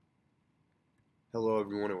Hello,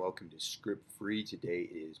 everyone, and welcome to Script Free. Today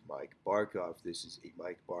is Mike Barkhoff. This is a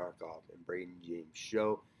Mike Barkhoff and Braden James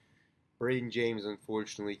show. Braden James,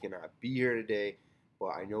 unfortunately, cannot be here today, but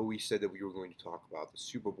I know we said that we were going to talk about the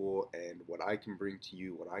Super Bowl, and what I can bring to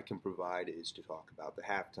you, what I can provide, is to talk about the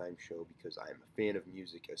halftime show because I am a fan of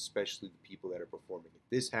music, especially the people that are performing at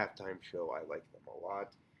this halftime show. I like them a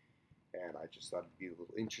lot, and I just thought it'd be a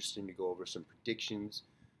little interesting to go over some predictions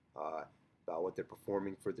uh, about what they're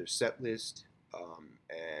performing for their set list.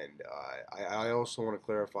 I also want to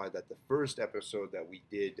clarify that the first episode that we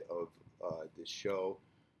did of this show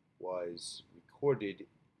was recorded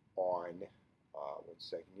on, 1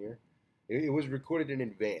 second here. It was recorded in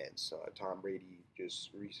advance. Tom Brady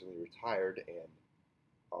just recently retired, and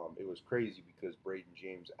it was crazy because Braden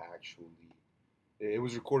James it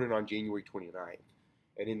was recorded on January 29th.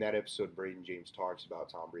 And in that episode, Braden James talks about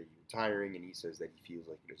Tom Brady retiring, and he says that he feels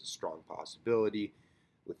like there's a strong possibility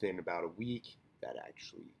within about a week that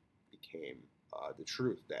actually became the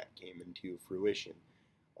truth, that came into fruition.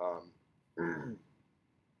 Um,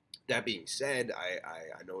 that being said,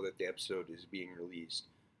 I know that the episode is being released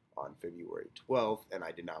on February 12th, and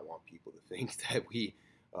I did not want people to think that we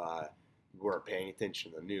uh, weren't paying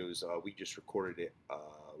attention to the news. We just recorded it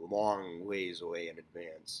long ways away in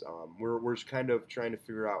advance. We're kind of trying to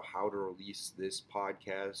figure out how to release this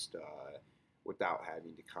podcast without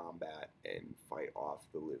having to combat and fight off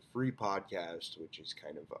the Live Free podcast, which is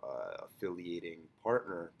kind of affiliating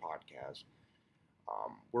partner podcast.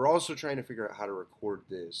 We're also trying to figure out how to record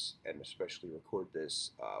this, and especially record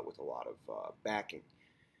this with a lot of backing.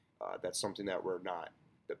 That's something that we're not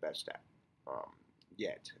the best at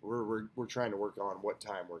yet. We're trying to work on what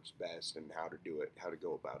time works best and how to do it, how to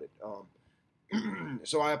go about it.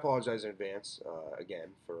 So I apologize in advance again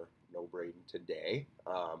for no Braden today.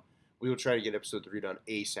 We will try to get episode 3 done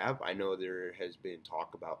ASAP. I know there has been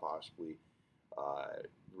talk about possibly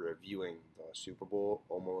reviewing the Super Bowl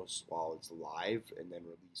almost while it's live and then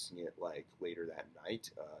releasing it like later that night.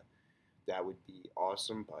 That would be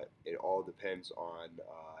awesome, but it all depends on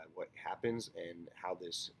what happens and how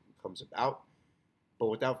this comes about. But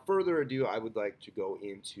without further ado, I would like to go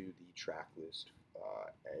into the track list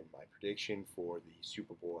and my prediction for the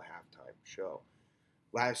Super Bowl halftime show.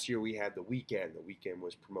 Last year we had The Weeknd. The Weeknd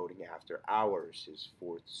was promoting After Hours, his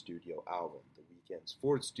fourth studio album. The Weeknd's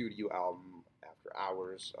fourth studio album, After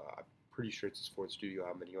Hours. I'm pretty sure it's his fourth studio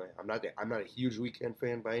album anyway. I'm not a huge Weeknd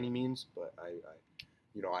fan by any means, but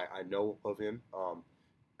I know of him. A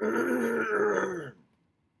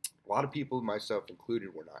lot of people, myself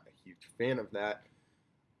included, were not a huge fan of that,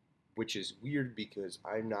 which is weird because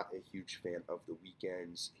I'm not a huge fan of The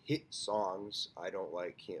Weeknd's hit songs. I don't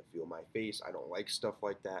like Can't Feel My Face. I don't like stuff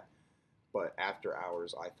like that. But After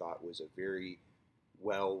Hours, I thought was a very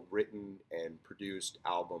well written and produced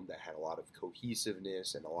album that had a lot of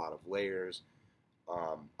cohesiveness and a lot of layers.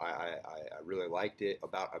 I really liked it.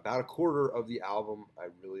 About a quarter of the album I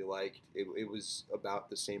really liked. It was about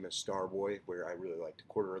the same as Starboy, where I really liked a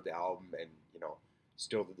quarter of the album, and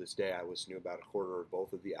still to this day I listen to about a quarter of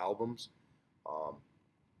both of the albums. Um,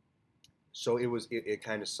 so it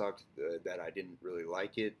kind of sucked that I didn't really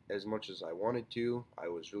like it as much as I wanted to. I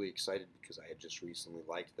was really excited because I had just recently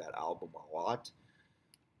liked that album a lot,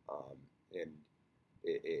 and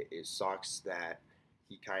it sucks that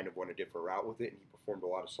he kind of went a different route with it, and he performed a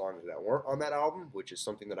lot of songs that weren't on that album, which is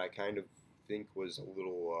something that I kind of think was a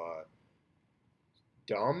little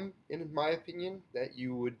dumb, in my opinion, that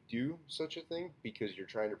you would do such a thing because you're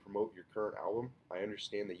trying to promote your current album. I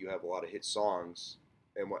understand that you have a lot of hit songs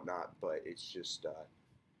and whatnot, but it's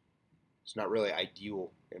not really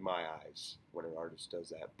ideal in my eyes when an artist does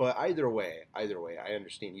that. But either way, I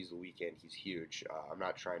understand he's The Weeknd. He's huge. I'm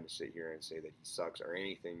not trying to sit here and say that he sucks or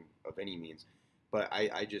anything of any means, but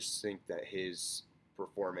I just think that his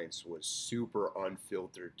performance was super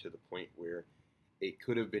unfiltered to the point where it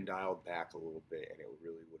could have been dialed back a little bit, and it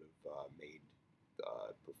really would have made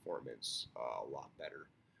the performance a lot better.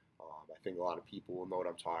 I think a lot of people will know what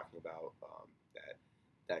I'm talking about.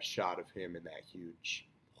 That shot of him in that huge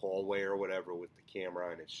hallway or whatever with the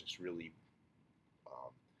camera, and it's just really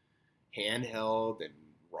handheld and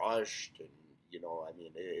rushed, and I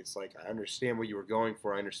mean, it's like I understand what you were going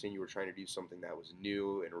for. I understand you were trying to do something that was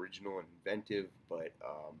new and original and inventive, but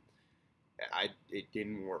it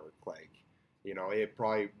didn't work. Like, it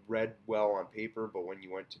probably read well on paper, but when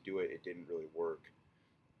you went to do it, it didn't really work.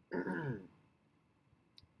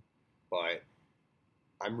 But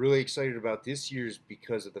I'm really excited about this year's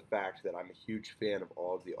because of the fact that I'm a huge fan of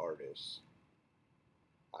all of the artists.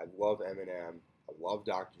 I love Eminem. I love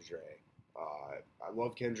Dr. Dre. I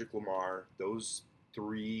love Kendrick Lamar. Those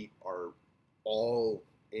three are all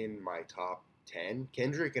in my top 10.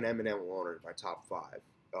 Kendrick and Eminem alone are in my top 5.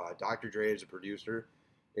 Dr. Dre is a producer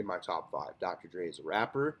in my top 5. Dr. Dre is a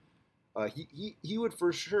rapper. He would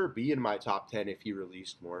for sure be in my top 10 if he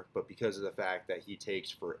released more, but because of the fact that he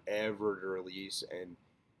takes forever to release and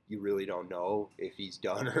you really don't know if he's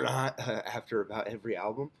done or not after about every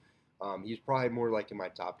album, he's probably more like in my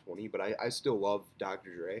top 20, but I still love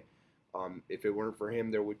Dr. Dre. If it weren't for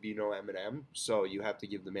him, there would be no Eminem, so you have to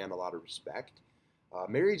give the man a lot of respect.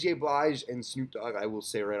 Mary J. Blige and Snoop Dogg, I will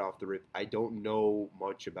say right off the rip, I don't know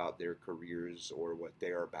much about their careers or what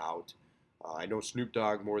they're about. I know Snoop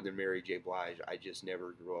Dogg more than Mary J. Blige. I just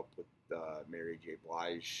never grew up with Mary J.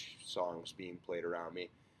 Blige songs being played around me.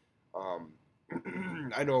 Um,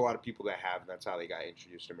 I know a lot of people that have, and that's how they got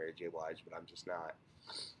introduced to Mary J. Blige, but I'm just not,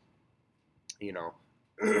 you know.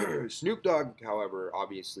 Snoop Dogg, however,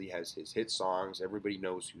 obviously has his hit songs. Everybody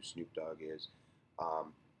knows who Snoop Dogg is.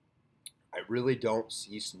 Um, I really don't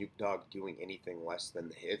see Snoop Dogg doing anything less than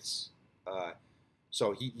the hits.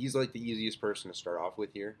 So he's like the easiest person to start off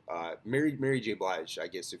with here. Mary J. Blige, I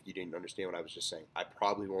guess if you didn't understand what I was just saying, I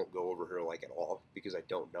probably won't go over her like at all because I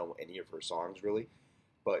don't know any of her songs really.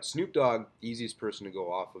 But Snoop Dogg, the easiest person to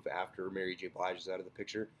go off of after Mary J. Blige is out of the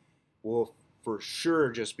picture, will for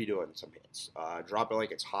sure just be doing some hits. Drop It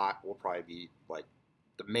Like It's Hot will probably be like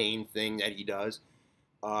the main thing that he does.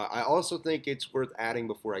 I also think it's worth adding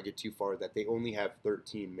before I get too far that they only have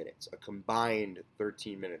 13 minutes, a combined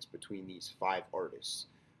 13 minutes between these 5 artists.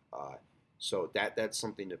 So that's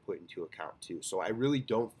something to put into account too. So I really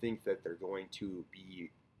don't think that they're going to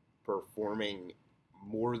be performing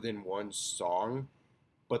more than one song,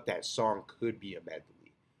 but that song could be a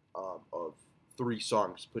medley of 3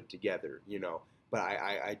 songs put together, you know. But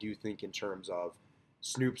I do think in terms of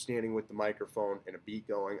Snoop standing with the microphone and a beat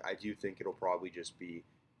going, I do think it'll probably just be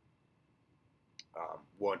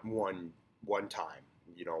one time,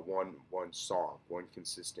 you know, one song, one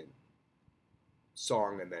consistent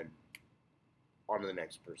song, and then on to the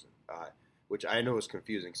next person. Which I know is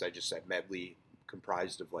confusing because I just said medley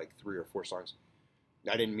comprised of like 3 or 4 songs.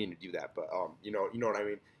 I didn't mean to do that, but you know what I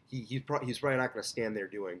mean. He's probably not going to stand there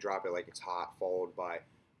doing Drop It Like It's Hot followed by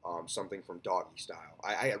something from Doggy Style.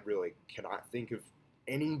 I really cannot think of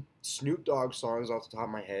any Snoop Dogg songs off the top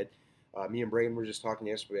of my head. Me and Braden were just talking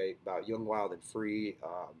yesterday about Young, Wild, and Free.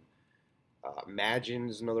 Imagine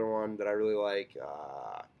is another one that I really like.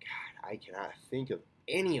 God, I cannot think of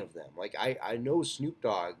any of them. Like, I know Snoop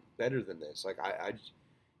Dogg better than this. Like,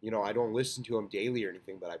 you know, I don't listen to him daily or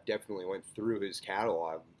anything, but I've definitely went through his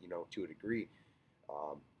catalog, you know, to a degree.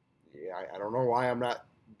 Yeah, I don't know why I'm not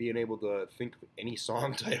being able to think of any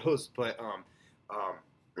song titles, but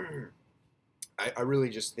I really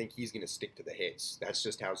just think he's going to stick to the hits. That's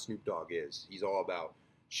just how Snoop Dogg is. He's all about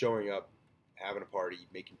showing up, having a party,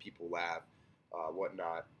 making people laugh,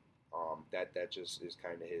 whatnot. That just is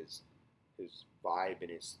kind of his vibe and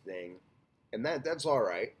his thing, and that's all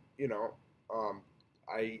right, you know.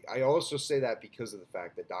 I also say that because of the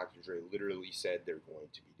fact that Dr. Dre literally said they're going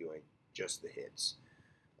to be doing just the hits.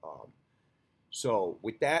 So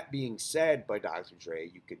with that being said by Dr. Dre,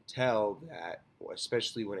 you can tell that,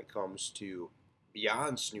 especially when it comes to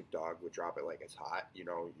beyond Snoop Dogg would Drop It Like It's Hot, you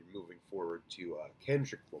know, you're moving forward to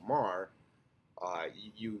Kendrick Lamar,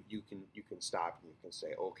 you can stop and you can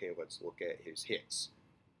say, okay, let's look at his hits.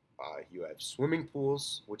 You have Swimming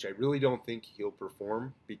Pools, which I really don't think he'll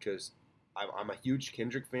perform because I'm a huge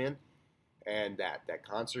Kendrick fan, and that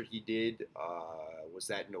concert he did was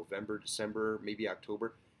that November, December, maybe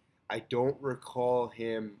October. I don't recall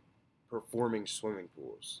him performing Swimming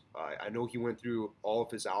Pools. I know he went through all of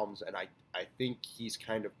his albums, and I think he's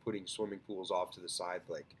kind of putting Swimming Pools off to the side,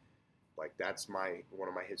 like that's one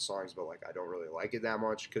of my hit songs, but like I don't really like it that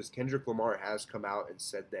much because Kendrick Lamar has come out and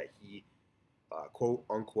said that he quote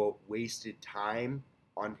unquote wasted time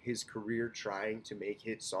on his career trying to make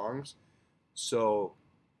hit songs. So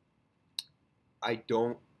I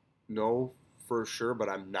don't know for sure, but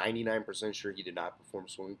I'm 99% sure he did not perform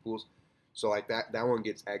Swimming Pools. So like that one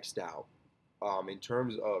gets X'd out. In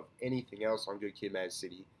terms of anything else on Good Kid, Mad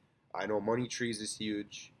City, I know Money Trees is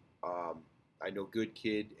huge. I know Good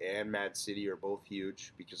Kid and Mad City are both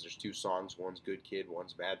huge because there's 2 songs. One's Good Kid,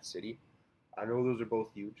 one's Mad City. I know those are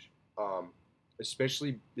both huge.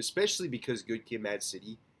 Especially because Good Kid, Mad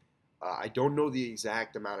City, I don't know the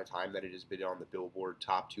exact amount of time that it has been on the Billboard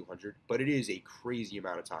Top 200, but it is a crazy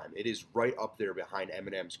amount of time. It is right up there behind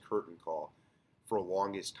Eminem's Curtain Call for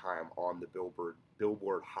longest time on the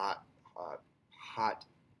Billboard Hot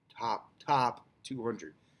Top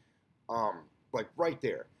 200. Like right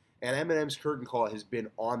there. And Eminem's Curtain Call has been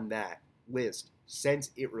on that list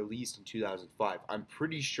since it released in 2005. I'm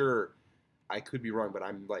pretty sure I could be wrong, but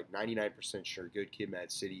I'm like 99% sure Good Kid,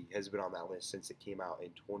 Mad City has been on that list since it came out in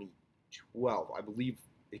 2012. I believe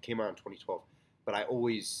it came out in 2012, but I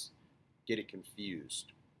always get it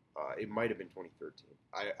confused. It might have been 2013.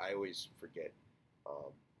 I always forget.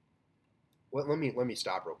 Um, let me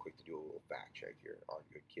stop real quick to do a little fact check here on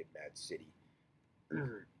Good Kid, Mad City.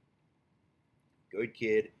 Good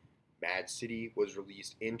Kid, Mad City was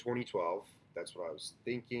released in 2012. That's what I was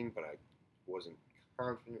thinking, but I wasn't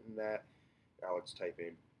confident in that. Now let's type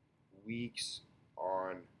in weeks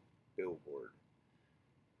on Billboard.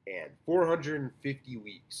 And 450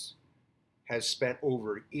 weeks has spent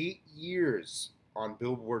over 8 years on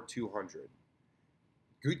Billboard 200.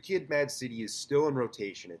 Good Kid, Mad City is still in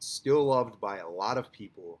rotation. It's still loved by a lot of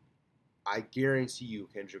people. I guarantee you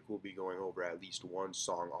Kendrick will be going over at least one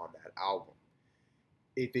song on that album.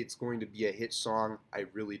 If it's going to be a hit song, I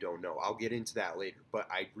really don't know. I'll get into that later. But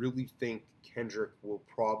I really think Kendrick will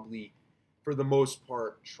probably, for the most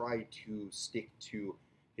part, try to stick to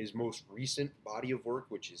his most recent body of work,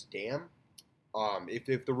 which is Damn.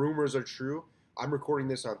 If the rumors are true, I'm recording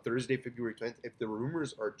this on Thursday, February 10th. If the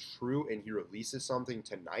rumors are true and he releases something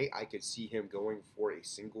tonight, I could see him going for a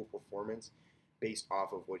single performance based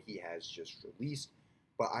off of what he has just released.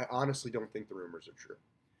 But I honestly don't think the rumors are true.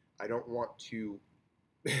 I don't want to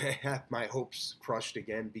have my hopes crushed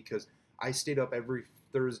again because I stayed up every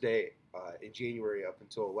Thursday in January up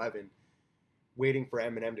until 11 waiting for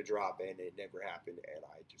Eminem to drop, and it never happened, and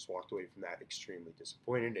I just walked away from that extremely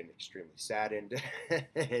disappointed and extremely saddened,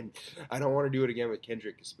 and I don't want to do it again with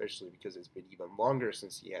Kendrick, especially because it's been even longer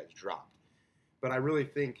since he has dropped. But I really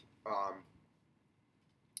think,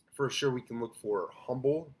 for sure, we can look for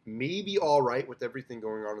Humble, maybe All Right with everything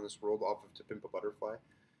going on in this world off of To Pimp a Butterfly,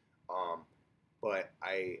 but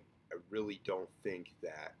I really don't think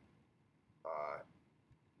that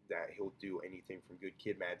that he'll do anything from Good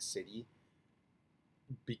Kid, Mad City,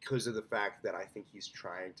 because of the fact that I think he's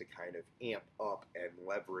trying to kind of amp up and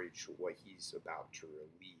leverage what he's about to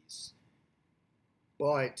release.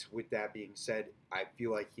 But with that being said, I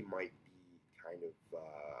feel like he might be kind of,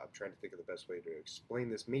 I'm trying to think of the best way to explain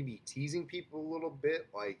this, maybe teasing people a little bit.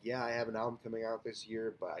 Like, yeah, I have an album coming out this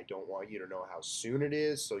year, but I don't want you to know how soon it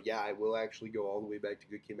is. So, yeah, I will actually go all the way back to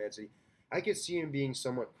Good Kid, Mad City. I could see him being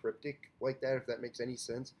somewhat cryptic like that, if that makes any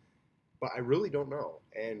sense. But I really don't know,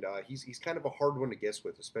 and he's kind of a hard one to guess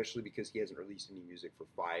with, especially because he hasn't released any music for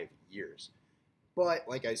 5 years. But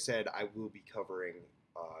like I said, I will be covering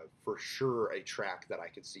for sure a track that I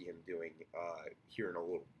could see him doing here in a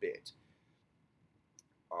little bit.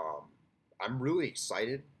 Um, I'm really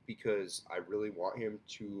excited because I really want him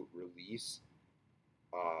to release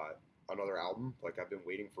another album. Like I've been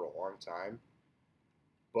waiting for a long time,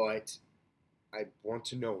 but I want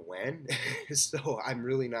to know when. So I'm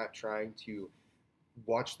really not trying to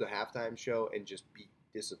watch the halftime show and just be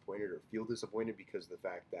disappointed or feel disappointed because of the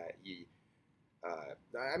fact that he. I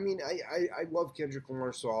love Kendrick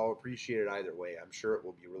Lamar, so I'll appreciate it either way. I'm sure it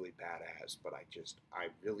will be really badass, but I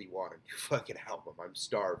really want a new fucking album. I'm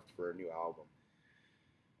starved for a new album.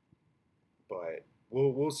 But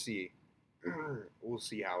we'll see. We'll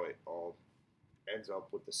see how it all ends up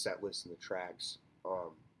with the set list and the tracks.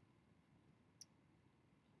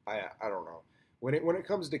 I don't know. When it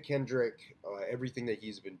comes to Kendrick, everything that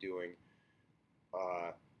he's been doing,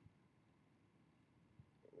 uh,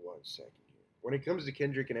 1 second here. When it comes to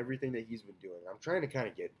Kendrick and everything that he's been doing, I'm trying to kind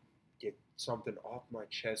of get something off my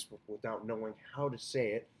chest without knowing how to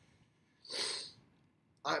say it.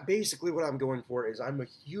 Basically, what I'm going for is I'm a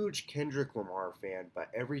huge Kendrick Lamar fan, but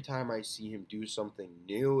every time I see him do something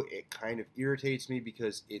new, it kind of irritates me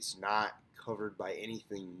because it's not covered by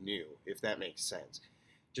anything new, if that makes sense.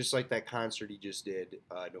 Just like that concert he just did,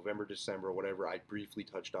 November, December, whatever, I briefly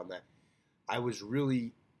touched on that. I was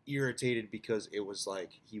really irritated because it was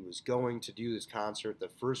like he was going to do this concert, the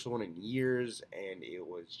first one in years, and it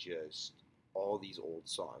was just all these old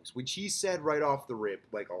songs, which he said right off the rip,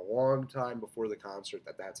 like a long time before the concert,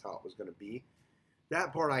 that that's how it was going to be.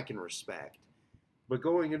 That part I can respect. But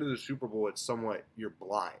going into the Super Bowl, it's somewhat, you're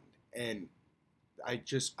blind. And I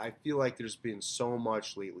feel like there's been so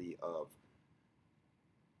much lately of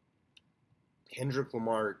Kendrick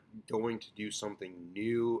Lamar going to do something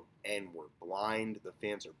new, and we're blind. The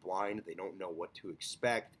fans are blind. They don't know what to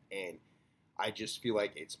expect. And I just feel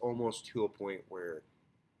like it's almost to a point where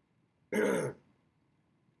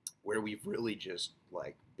where we've really just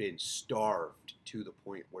like been starved to the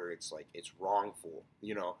point where it's like it's wrongful,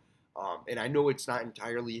 you know. And I know it's not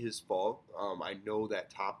entirely his fault. I know that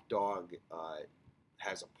Top Dog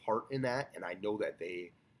has a part in that, and I know that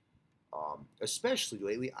they, especially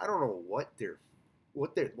lately, I don't know what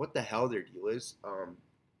the hell their deal is.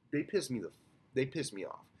 They piss me the they piss me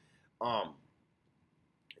off. Um,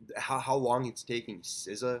 how long it's taking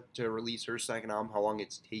SZA to release her second album, how long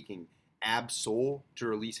it's taking Ab-Soul to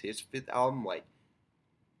release his fifth album, like,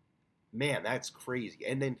 man, that's crazy.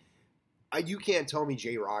 And then you can't tell me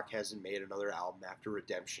J Rock hasn't made another album after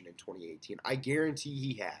Redemption in 2018. I guarantee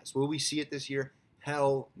he has. Will we see it this year?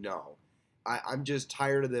 Hell no. I'm just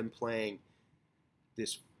tired of them playing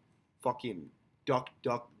this fucking duck,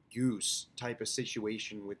 duck, goose type of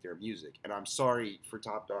situation with their music. And I'm sorry for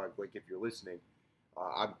Top Dog, like, if you're listening.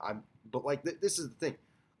 But like, this is the thing.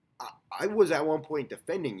 I was at one point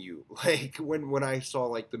defending you, like when I saw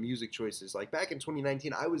like the music choices, like back in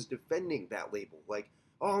 2019, I was defending that label, like,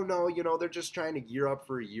 oh no, they're just trying to gear up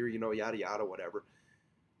for a year, yada yada, whatever.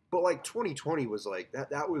 But like 2020 was like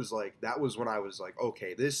that was when I was like,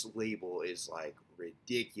 okay, this label is like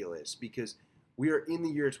ridiculous because we are in the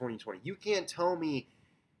year 2020. You can't tell me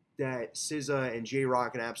that SZA and J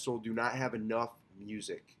Rock and Ab-Soul do not have enough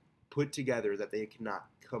music put together that they cannot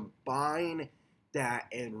combine that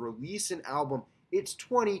and release an album. It's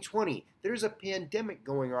 2020. There's a pandemic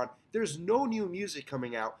going on. There's no new music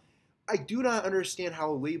coming out. I do not understand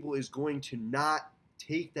how a label is going to not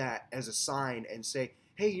take that as a sign and say,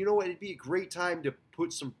 hey, you know what? It'd be a great time to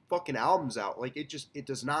put some fucking albums out. Like, it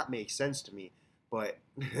does not make sense to me. But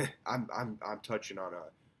I'm touching on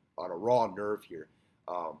a raw nerve here.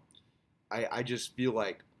 I just feel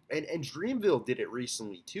like, and Dreamville did it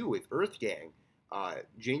recently too with Earth Gang.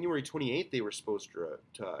 January 28th they were supposed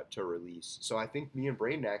to release. So I think me and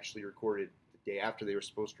Braden actually recorded the day after they were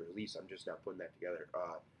supposed to release. I'm just now putting that together.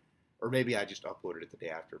 Or maybe I just uploaded it the day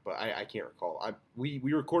after, but I can't recall. We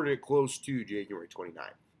recorded it close to January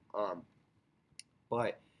 29th.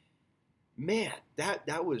 But man,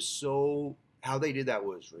 that was so, how they did that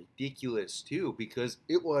was ridiculous too, because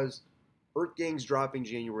it was Earth Gang's dropping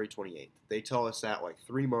January 28th. They tell us that like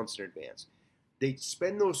 3 months in advance. They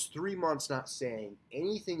spend those 3 months not saying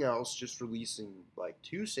anything else, just releasing like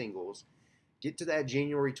 2 singles, get to that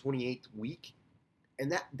January 28th week,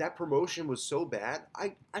 and that promotion was so bad,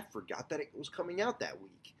 I forgot that it was coming out that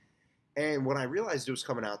week. And when I realized it was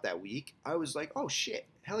coming out that week, I was like, oh shit,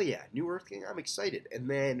 hell yeah, new Earth Gang, I'm excited. And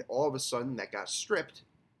then all of a sudden that got stripped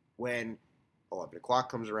when 11 o'clock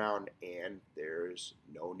comes around and there's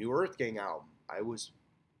no new Earth Gang album. I was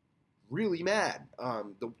really mad.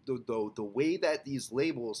 The way that these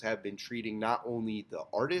labels have been treating not only the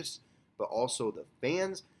artists but also the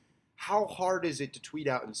fans. How hard is it to tweet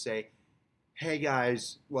out and say, hey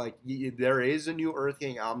guys, like, there is a new Earth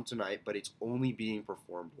Gang album tonight, but it's only being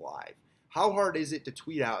performed live? How hard is it to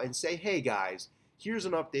tweet out and say, hey guys, here's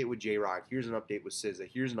an update with J Rock, here's an update with SZA,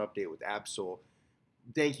 here's an update with Ab-Soul.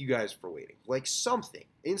 Thank you guys for waiting. Like, something.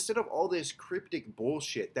 Instead of all this cryptic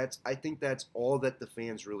bullshit, I think that's all that the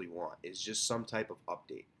fans really want, is just some type of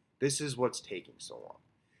update. This is what's taking so long.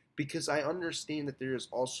 Because I understand that there is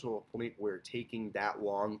also a point where taking that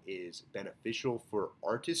long is beneficial for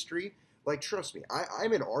artistry. Like, trust me,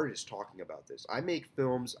 I'm an artist talking about this. I make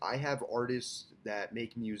films. I have artists that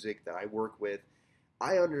make music that I work with.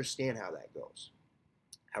 I understand how that goes.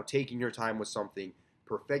 How taking your time with something,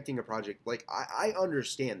 perfecting a project, like, I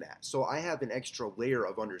understand that. So I have an extra layer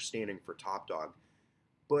of understanding for Top Dog.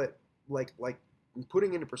 But like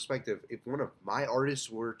putting into perspective, if one of my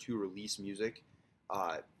artists were to release music,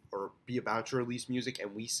 or be about to release music,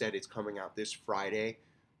 and we said it's coming out this Friday,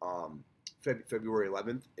 February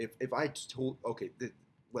 11th, if I told, okay,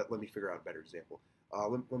 let me figure out a better example.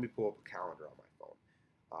 Let me pull up a calendar on my phone.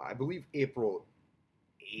 I believe April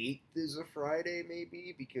 8th is a Friday,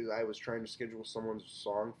 maybe, because I was trying to schedule someone's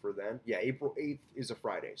song for then. Yeah, April 8th is a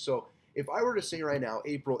Friday. So if I were to say right now,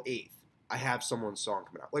 April 8th, I have someone's song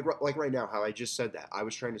coming out. Like right now, how I just said that. I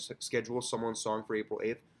was trying to schedule someone's song for April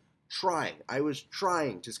 8th. I was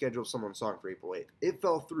trying to schedule someone's song for April 8th. It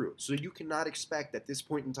fell through. So you cannot expect at this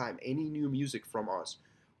point in time any new music from us,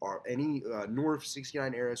 or any North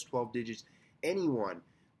 69 Eras 12 Digits, anyone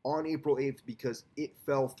on April 8th, because it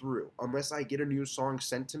fell through. Unless I get a new song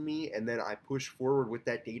sent to me and then I push forward with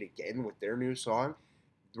that date again with their new song.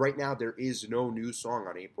 Right now, there is no new song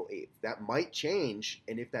on April 8th. That might change,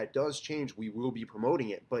 and if that does change, we will be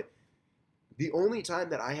promoting it. But the only time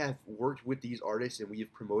that I have worked with these artists and we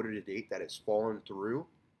have promoted a date that has fallen through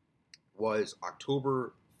was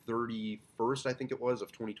October 31st, I think it was,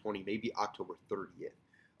 of 2020, maybe October 30th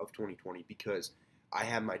of 2020, because I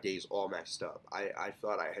had my days all messed up. I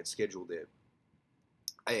thought I had scheduled it,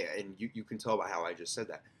 and you can tell by how I just said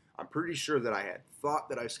that. I'm pretty sure that I had thought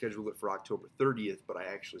that I scheduled it for October 30th, but I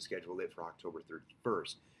actually scheduled it for October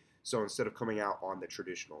 31st. So instead of coming out on the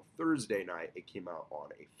traditional Thursday night, it came out on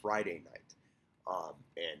a Friday night.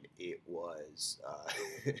 And it was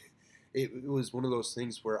it was one of those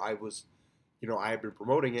things where I was, I had been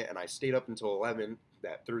promoting it and I stayed up until 11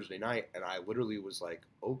 that Thursday night, and I literally was like,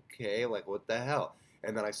 okay, like what the hell?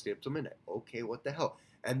 And then I stayed up till midnight. Okay, what the hell?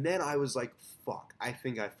 And then I was like, fuck, I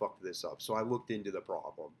think I fucked this up. So I looked into the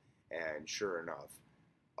problem, and sure enough,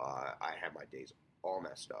 I had my days all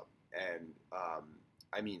messed up. And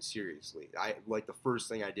I mean, seriously, I like the first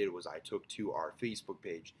thing I did was I took to our Facebook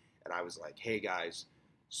page and I was like, hey guys,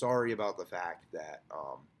 sorry about the fact that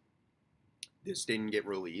this didn't get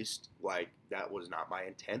released. Like, that was not my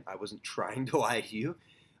intent. I wasn't trying to lie to you.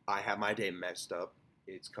 I have my day messed up.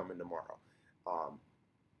 It's coming tomorrow. Um,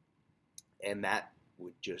 and that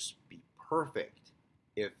would just be perfect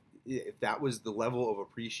if that was the level of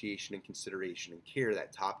appreciation and consideration and care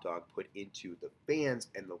that Top Dog put into the fans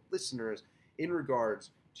and the listeners in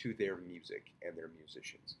regards to their music and their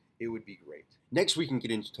musicians. It would be great. Next, we can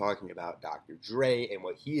get into talking about Dr. Dre and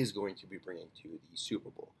what he is going to be bringing to the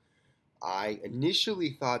Super Bowl. I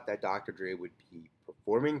initially thought that Dr. Dre would be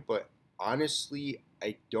performing, but honestly,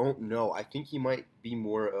 I don't know. I think he might be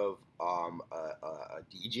more of a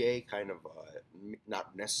DJ, kind of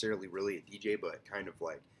not necessarily really a DJ, but kind of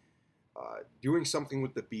like doing something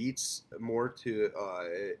with the beats more to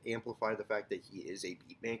amplify the fact that he is a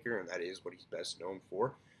beat maker, and that is what he's best known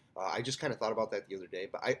for. I just kind of thought about that the other day,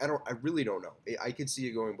 but I really don't know. I could see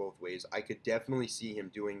it going both ways. I could definitely see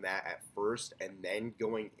him doing that at first and then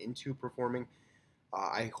going into performing.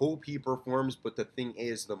 I hope he performs, but the thing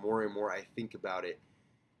is, the more and more I think about it,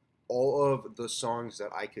 all of the songs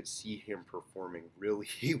that I could see him performing really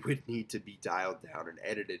would need to be dialed down and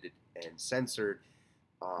edited and censored.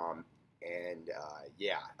 Um,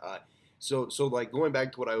 so like going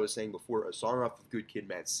back to what I was saying before, a song off of Good Kid,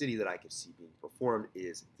 Mad City that I could see being performed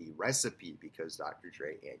is The Recipe, because Dr.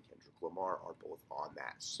 Dre and Kendrick Lamar are both on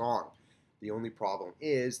that song. The only problem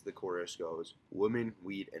is the chorus goes, woman,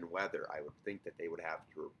 weed, and weather. I would think that they would have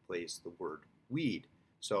to replace the word weed.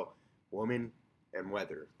 So, woman and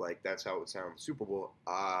weather. Like, that's how it would sound in the Super Bowl.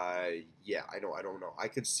 Yeah, I don't know. I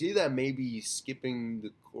could see that maybe skipping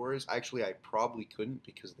the chorus. Actually, I probably couldn't,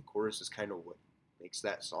 because the chorus is kind of what makes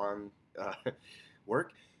that song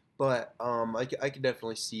work. But I could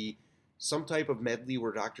definitely see some type of medley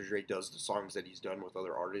where Dr. Dre does the songs that he's done with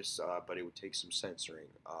other artists, but it would take some censoring.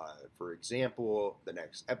 For example, the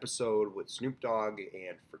next episode with Snoop Dogg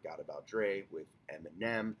and Forgot About Dre with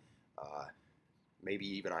Eminem. Maybe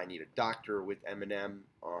even I Need a Doctor with Eminem.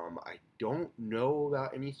 I don't know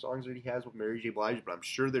about any songs that he has with Mary J. Blige, but I'm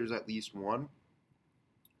sure there's at least one.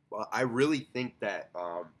 I really think that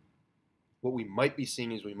what we might be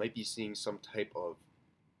seeing is we might be seeing some type of,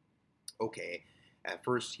 okay, at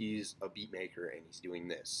first he's a beat maker and he's doing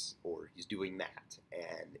this or he's doing that,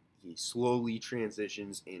 and he slowly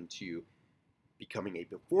transitions into becoming a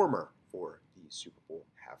performer for the Super Bowl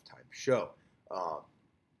halftime show.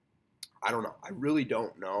 I don't know. I really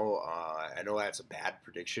don't know. I know that's a bad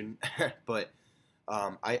prediction, but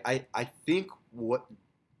I think what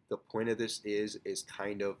the point of this is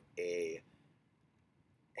kind of a,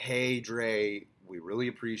 hey, Dre, we really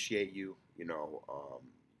appreciate you. You've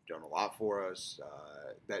done a lot for us.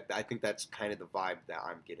 That I think that's kind of the vibe that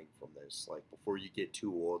I'm getting from this. Like, before you get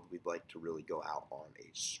too old, we'd like to really go out on a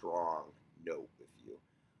strong note with you.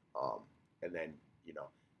 And then,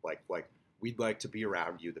 like we'd like to be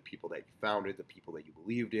around you, the people that you founded, the people that you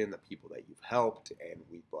believed in, the people that you've helped, and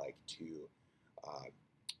we'd like to,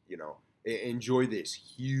 enjoy this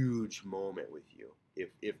huge moment with you,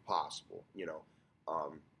 if possible.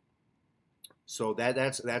 So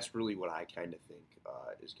that's really what I kind of think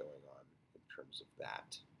is going on in terms of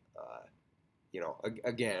that.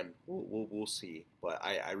 Again, we'll see, but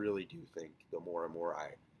I really do think the more and more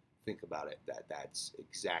I think about it, that's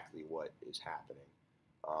exactly what is happening.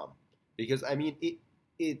 Because I mean,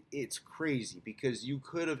 it's crazy, because you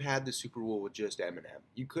could have had the Super Bowl with just Eminem.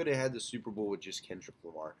 You could have had the Super Bowl with just Kendrick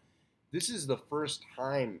Lamar. This is the first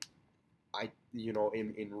time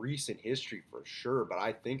in recent history for sure, but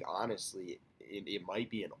I think honestly it might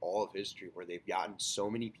be in all of history where they've gotten so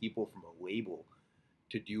many people from a label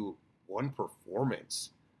to do one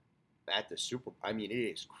performance at the Super Bowl. I mean, it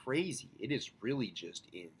is crazy. It is really just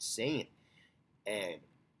insane. And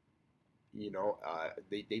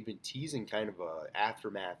they've been teasing kind of a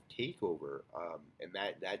aftermath takeover, and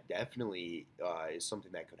that definitely is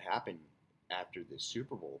something that could happen after this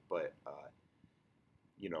Super Bowl. But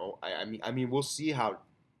I mean, we'll see how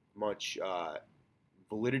much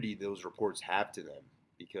validity those reports have to them,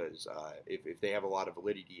 because if they have a lot of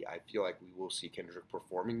validity, I feel like we will see Kendrick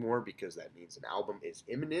performing more, because that means an album is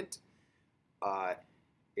imminent.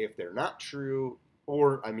 If they're not true,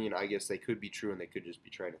 Or, I mean, I guess they could be true and they could just be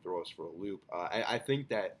trying to throw us for a loop. I think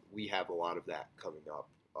that we have a lot of that coming up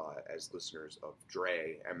as listeners of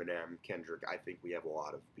Dre, Eminem, Kendrick. I think we have a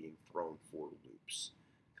lot of being thrown for loops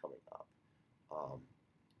coming up. Um,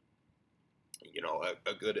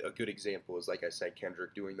 a good example is, like I said,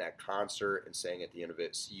 Kendrick doing that concert and saying at the end of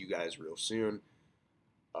it, "See you guys real soon."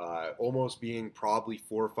 Almost being probably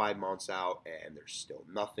 4 or 5 months out, and there's still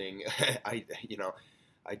nothing.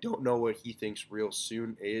 I don't know what he thinks real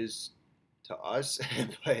soon is to us,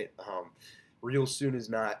 but real soon is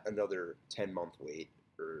not another 10-month wait,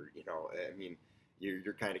 or I mean,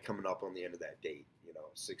 you're kind of coming up on the end of that date.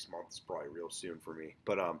 6 months is probably real soon for me,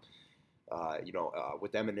 but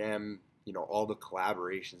with Eminem, all the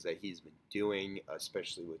collaborations that he's been doing,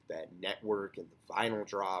 especially with that network and the vinyl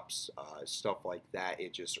drops, stuff like that.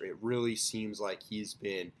 It really seems like he's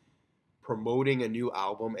been promoting a new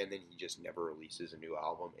album and then he just never releases a new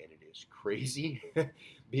album, and it is crazy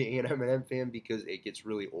being an Eminem fan because it gets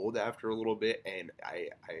really old after a little bit, and I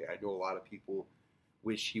know a lot of people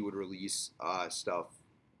wish he would release stuff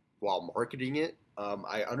while marketing it.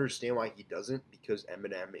 I understand why he doesn't, because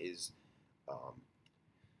Eminem is um,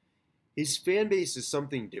 his fan base is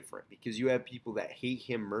something different, because you have people that hate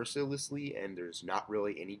him mercilessly and there's not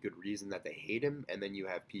really any good reason that they hate him, and then you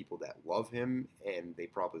have people that love him and they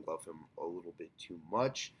probably love him a little bit too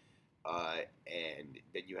much, and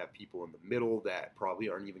then you have people in the middle that probably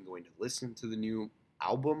aren't even going to listen to the new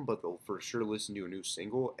album, but they'll for sure listen to a new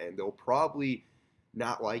single, and they'll probably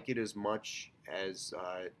not like it as much as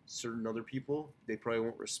certain other people. They probably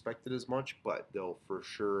won't respect it as much, but they'll for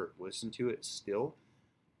sure listen to it still.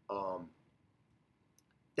 um,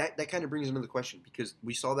 that kind of brings another question, because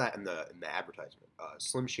we saw that in the advertisement.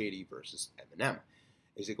 Slim Shady versus Eminem.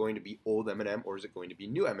 Is it going to be old Eminem or is it going to be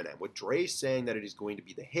new Eminem? With Dre saying that it is going to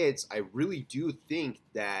be the hits, I really do think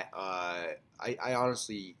that I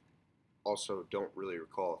honestly also don't really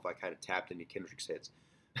recall if I kind of tapped into Kendrick's hits.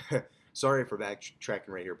 Sorry for backtracking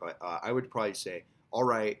right here, but I would probably say All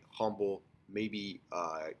Right, Humble, maybe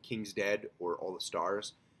King's Dead or All the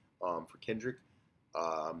Stars for Kendrick.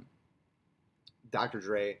 Um, Dr.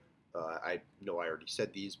 Dre, I know I already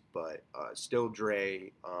said these, but Still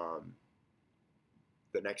Dre,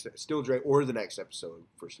 Still Dre, or the next episode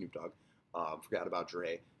for Snoop Dogg. Forgot about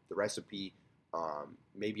Dre. The Recipe,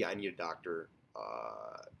 maybe I Need a Doctor.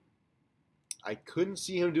 I couldn't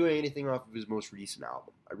see him doing anything off of his most recent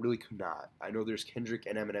album. I really could not. I know there's Kendrick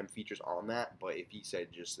and Eminem features on that, but if he said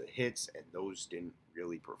just the hits and those didn't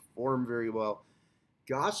really perform very well.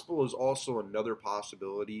 Gospel is also another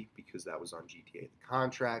possibility because that was on GTA the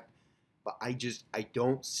Contract, but I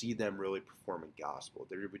don't see them really performing gospel.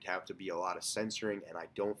 There would have to be a lot of censoring, and I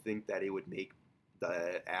don't think that it would make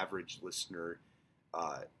the average listener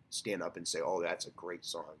stand up and say, "Oh, that's a great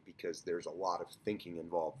song," because there's a lot of thinking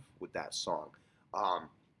involved with that song. Um,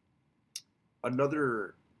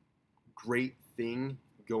 Another great thing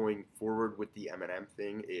going forward with the Eminem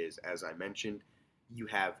thing is, as I mentioned, you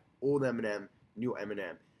have old Eminem, new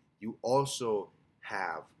Eminem. You also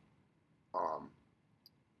have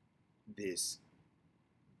this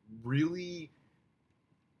really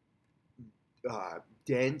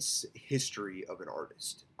dense history of an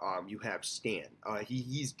artist. You have Stan.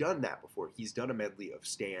 He's done that before. He's done a medley of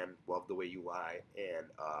Stan, Love the Way You Lie, and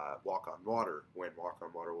Walk on Water, when Walk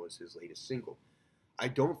on Water was his latest single. I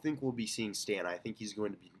don't think we'll be seeing Stan. I think he's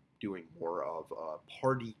going to be doing more of a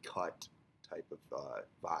party cut type of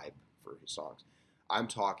vibe for his songs. I'm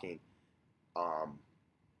talking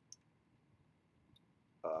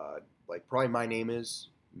like probably My Name Is,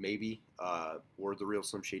 maybe, or The Real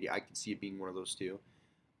Slim Shady. I could see it being one of those two.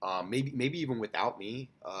 Maybe even Without Me.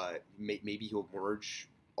 Maybe he'll merge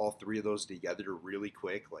all three of those together really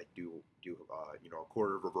quick, like do a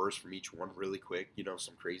quarter of reverse from each one really quick.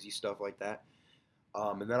 Some crazy stuff like that.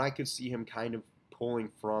 And then I could see him kind of pulling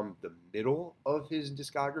from the middle of his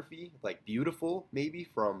discography, like Beautiful, maybe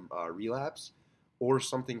from Relapse, or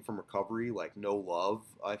something from Recovery, like No Love.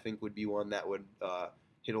 I think would be one that would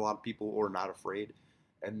hit a lot of people, or Not Afraid.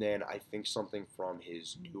 And then I think something from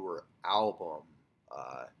his newer album,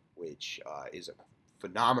 which is a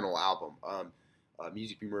phenomenal album.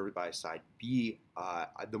 Music Be Murdered by Side B.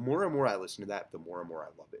 The more and more I listen to that, the more and more I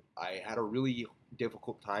love it. I had a really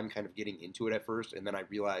difficult time kind of getting into it at first, and then I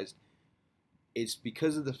realized it's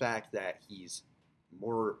because of the fact that he's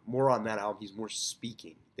more on that album. He's more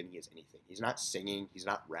speaking than he is anything. He's not singing. He's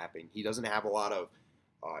not rapping. He doesn't have a lot of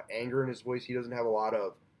anger in his voice. He doesn't have a lot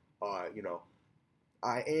of, I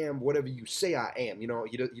am whatever you say I am. He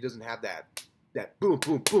doesn't have that boom,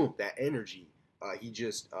 boom, boom, that energy. He's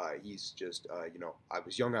just, I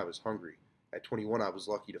was young, I was hungry. At 21, I was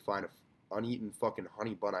lucky to find uneaten fucking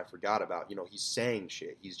honey bun I forgot about. He's saying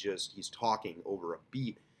shit. He's talking over a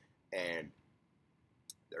beat, and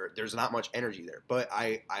there's not much energy there. But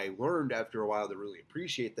I learned after a while to really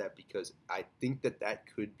appreciate that, because I think that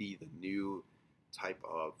could be the new type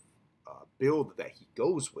of build that he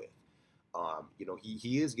goes with.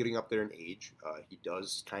 He is getting up there in age. He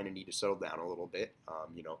does kind of need to settle down a little bit.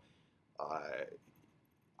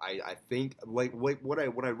 I think like what I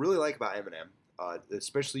really like about Eminem,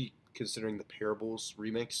 especially considering the Parables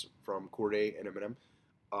remix from Cordae and Eminem,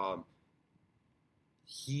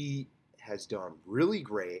 he has done really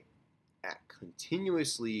great at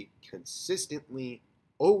continuously, consistently,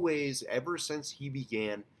 always, ever since he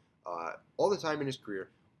began, all the time in his career,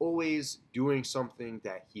 always doing something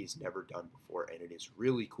that he's never done before. And it is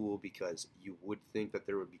really cool, because you would think that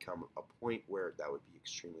there would become a point where that would be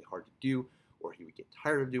extremely hard to do, or he would get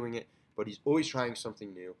tired of doing it, but he's always trying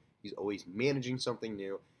something new. He's always managing something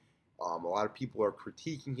new. A lot of people are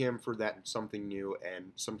critiquing him for that something new,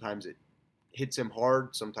 and sometimes it hits him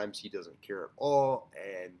hard. Sometimes he doesn't care at all,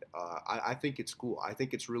 and I think it's cool. I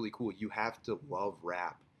think it's really cool. You have to love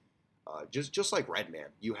rap, just like Redman.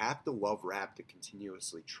 You have to love rap to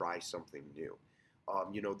continuously try something new.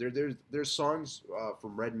 There's songs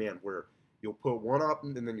from Redman where you'll put one up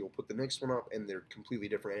and then you'll put the next one up, and they're completely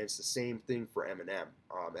different. And it's the same thing for Eminem.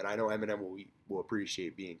 And I know Eminem will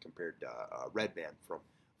appreciate being compared to Redman from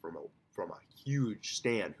a huge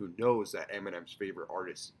stan who knows that Eminem's favorite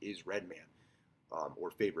artist is Redman, or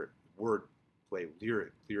favorite wordplay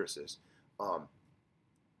lyricist.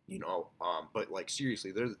 But like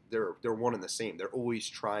seriously, they're one and the same. They're always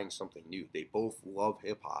trying something new. They both love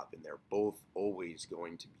hip hop, and they're both always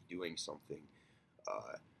going to be doing something.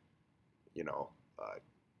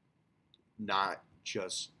 Not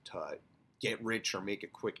just to get rich or make a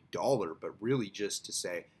quick dollar, but really just to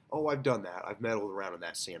say, oh, I've done that. I've meddled around in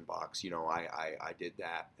that sandbox. I did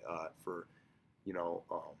that for,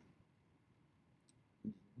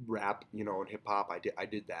 rap, and hip hop. I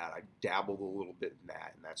did that. I dabbled a little bit in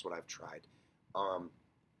that, and that's what I've tried.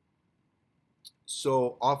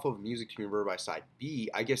 So off of Music to Be Remembered by Side B,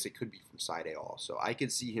 I guess it could be from Side A also. I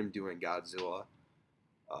could see him doing Godzilla,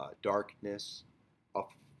 Darkness, off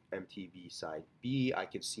MTV Side B. I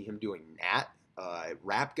could see him doing Nat.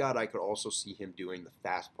 Rap God, I could also see him doing the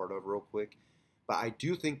fast part of real quick. But I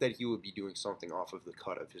do think that he would be doing something off of the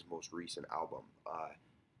cut of his most recent album.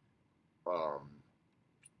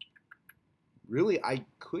 Really, I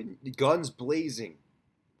couldn't. Guns Blazing,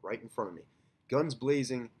 right in front of me. Guns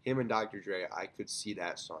Blazing, him and Dr. Dre, I could see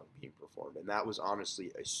that song being performed. And that was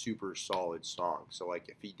honestly a super solid song. So, like,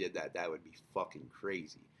 if he did that, that would be fucking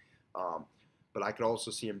crazy. But I could also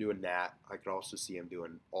see him doing that. I could also see him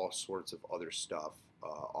doing all sorts of other stuff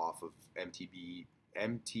off of MTMB,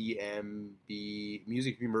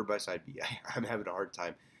 Music to Be Remembered by Side B. I'm having a hard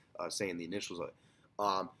time saying the initials of it.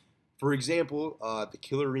 For example, the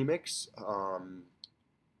Killer remix. Let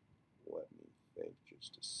me think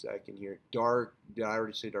just a second here. Did I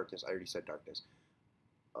already say Darkness? I already said Darkness.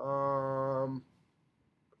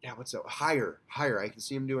 Yeah, what's that? Higher. I can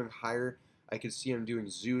see him doing Higher. I could see him doing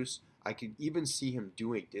Zeus. I could even see him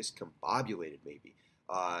doing Discombobulated, maybe.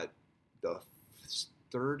 The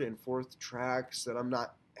third and fourth tracks that I'm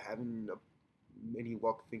not having any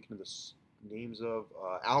luck thinking of the names of.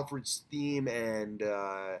 Alfred's Theme and,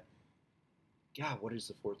 God, what is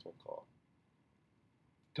the fourth one called?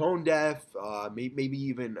 Tone Deaf, maybe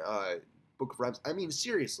even Book of Rhymes. I mean,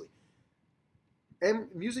 seriously.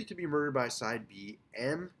 Music to Be Murdered by Side B,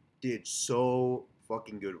 M did so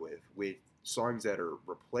fucking good with songs that are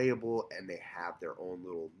replayable, and they have their own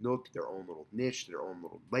little nook, their own little niche, their own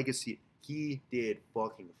little legacy. He did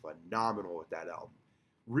fucking phenomenal with that album.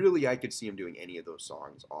 Really, I could see him doing any of those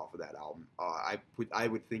songs off of that album. I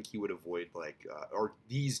would think he would avoid or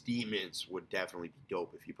These Demons would definitely be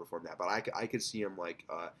dope if he performed that. But I could see him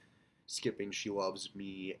skipping She Loves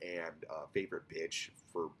Me and Favorite Bitch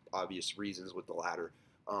for obvious reasons with the latter.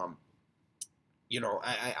 I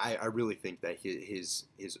really think that his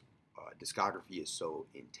discography is so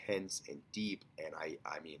intense and deep, and I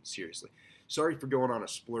mean, seriously. Sorry for going on a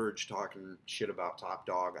splurge talking shit about Top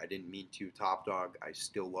Dog. I didn't mean to. Top Dog, I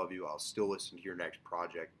still love you. I'll still listen to your next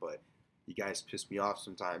project, but you guys piss me off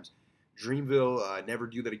sometimes. Dreamville, never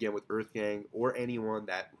do that again with Earth Gang or anyone.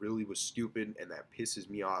 That really was stupid, and that pisses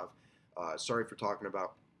me off. Sorry for talking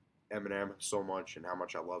about Eminem so much and how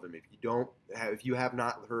much I love him. If you have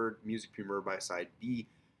not heard Music to Be Murdered by Side B,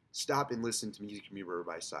 stop and listen to Music to Be Murdered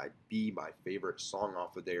by Side B. My favorite song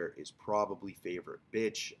off of there is probably Favorite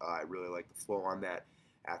Bitch. I really like the flow on that.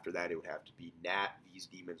 After that, it would have to be Nat, These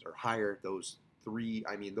Demons Are Higher. Those three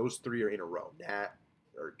are in a row. Nat,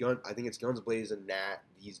 or Gun. I think it's Guns Blazing, Nat,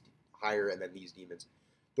 These Higher, and then These Demons.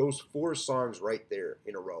 Those 4 songs right there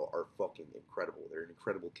in a row are fucking incredible. They're an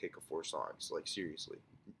incredible kick of 4 songs. Like seriously,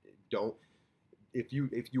 don't if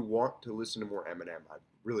you want to listen to more Eminem, I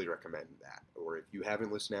really recommend that. Or if you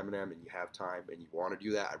haven't listened to Eminem and you have time and you want to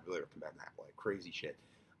do that, I really recommend that. Like crazy shit.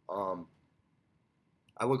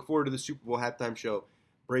 I look forward to the Super Bowl halftime show.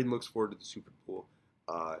 Braden looks forward to the Super Bowl.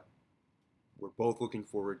 We're both looking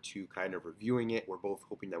forward to kind of reviewing it. We're both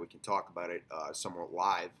hoping that we can talk about it somewhat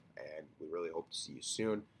live, and we really hope to see you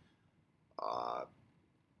soon.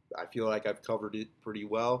 I feel like I've covered it pretty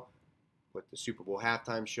well with the Super Bowl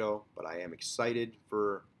halftime show, but I am excited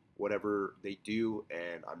for whatever they do,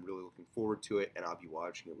 and I'm really looking forward to it, and I'll be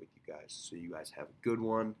watching it with you guys. So you guys have a good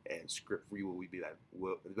one, and Script Free will be back.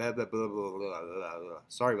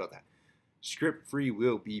 Sorry about that. Script Free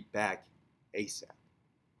will be back ASAP.